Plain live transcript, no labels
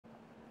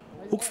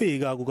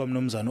Ukufika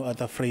kukamnumzana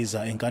uArthur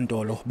Fraser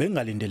enkantolo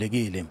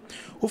bengalindelekile.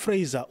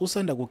 UFraser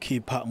usanda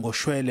kukhipha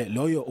ngoshwele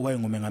loyo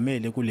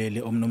owayengumongameli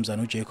kuleli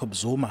omnumzana uJacob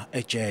Zuma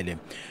ejele.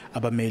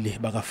 Abameli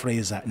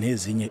bakaFraser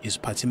nezinye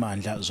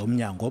iziphathimandla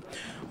zomnyango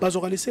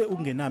bazokalise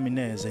ukungenami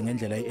neze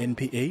ngendlela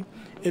iNPA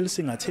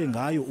elisingathe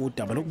ngayo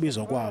udaba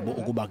lokubizwa kwabo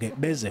ukuba ke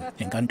beze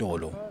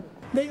enkantolo.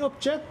 They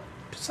object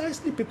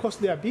precisely because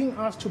they are being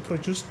asked to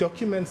produce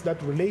documents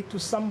that relate to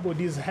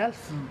somebody's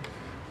health,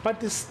 but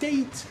the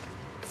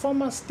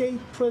former state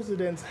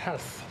president's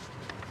health,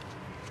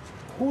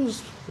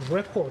 whose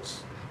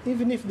records,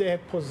 even if they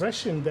have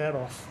possession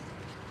thereof,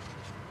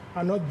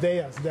 are not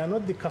theirs. They are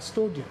not the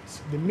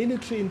custodians. The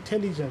military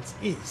intelligence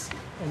is,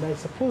 and I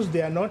suppose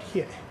they are not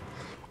here.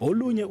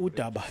 Olunye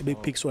udaba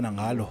bephikiswana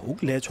ngalo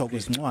ukulethwa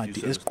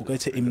kwezincwadi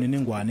eziqukethe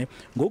imininingwane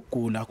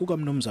ngokugula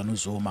kukamnumzana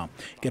uZuma.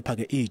 Kepha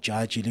ke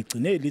ijaji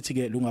ligcine lithi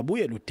ke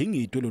lungabuye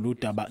ludingidwe lolu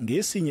daba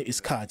ngesinye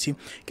isikhathi,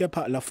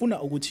 kepha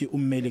lafuna ukuthi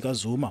ummeli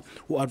kaZuma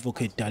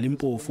uadvocate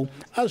Dalimpofu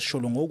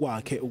azisholo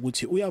ngokwakhe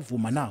ukuthi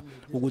uyavuma na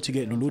ukuthi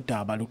ke lolu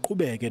daba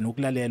luqhubeke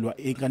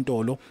nokulalelwa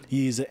enkantolo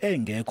yize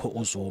engekho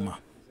uZuma.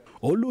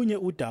 Olunye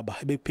udaba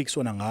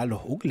bephikiswana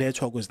ngalo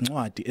ukulethwa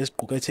kwezincwadi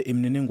eziqukethe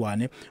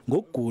imininingwane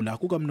ngokugula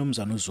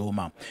kukamnumzana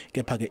uZuma.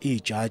 Kepha ke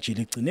ijaji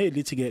ligcine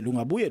lithi ke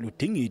lungabuye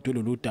ludingidwe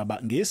lolu daba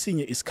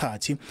ngesinye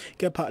isikhathi,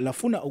 kepha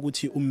lafuna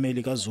ukuthi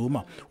ummeli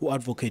kaZuma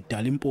uadvocate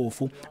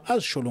Dalimpofu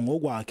azisholo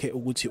ngokwakhe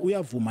ukuthi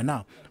uyavuma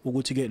na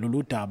ukuthi ke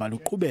lolu daba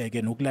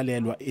luqhubeke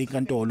nokulalelwa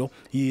enkantolo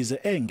yize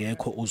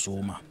engekho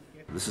uZuma.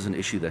 This is an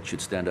issue that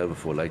should stand over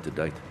for a later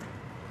date.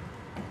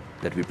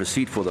 That we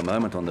proceed for the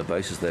moment on the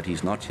basis that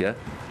he's not here,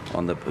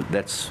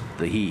 that's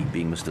the he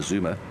being Mr.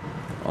 Zuma,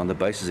 on the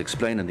basis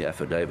explained in the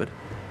affidavit,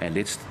 and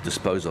let's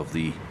dispose of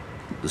the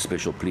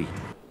special plea.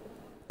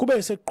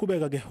 Kube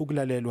sekuqhubeka ke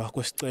ukulalelwa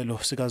kwesicelo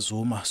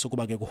sikaZuma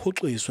sokuba ke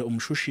kuhoxiswe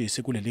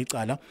umshushisi kuleli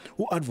cala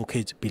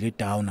uadvocate Billy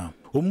Downer.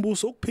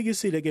 Umbuso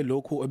ukuphikisile ke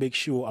lokhu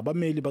ebekushiwo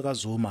abameli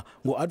bakaZuma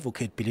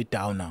ngoadvocate Billy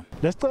Downer.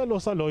 Lesicelo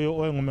saloyo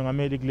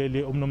oyengumongameli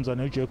kuleli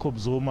umnumzana uJacob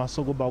Zuma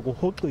sokuba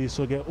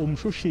kuhoxiswe ke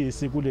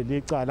umshushisi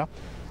kuleli cala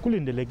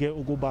kulindeleke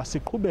ukuba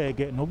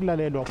siqhubeke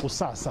nokulalelwa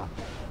kusasa.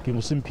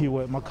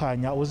 NginguSimphiwe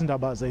Makhanya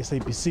wezindaba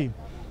zeSABC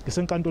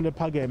ngisenkantolo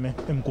ephakeme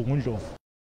eMgungundlovu.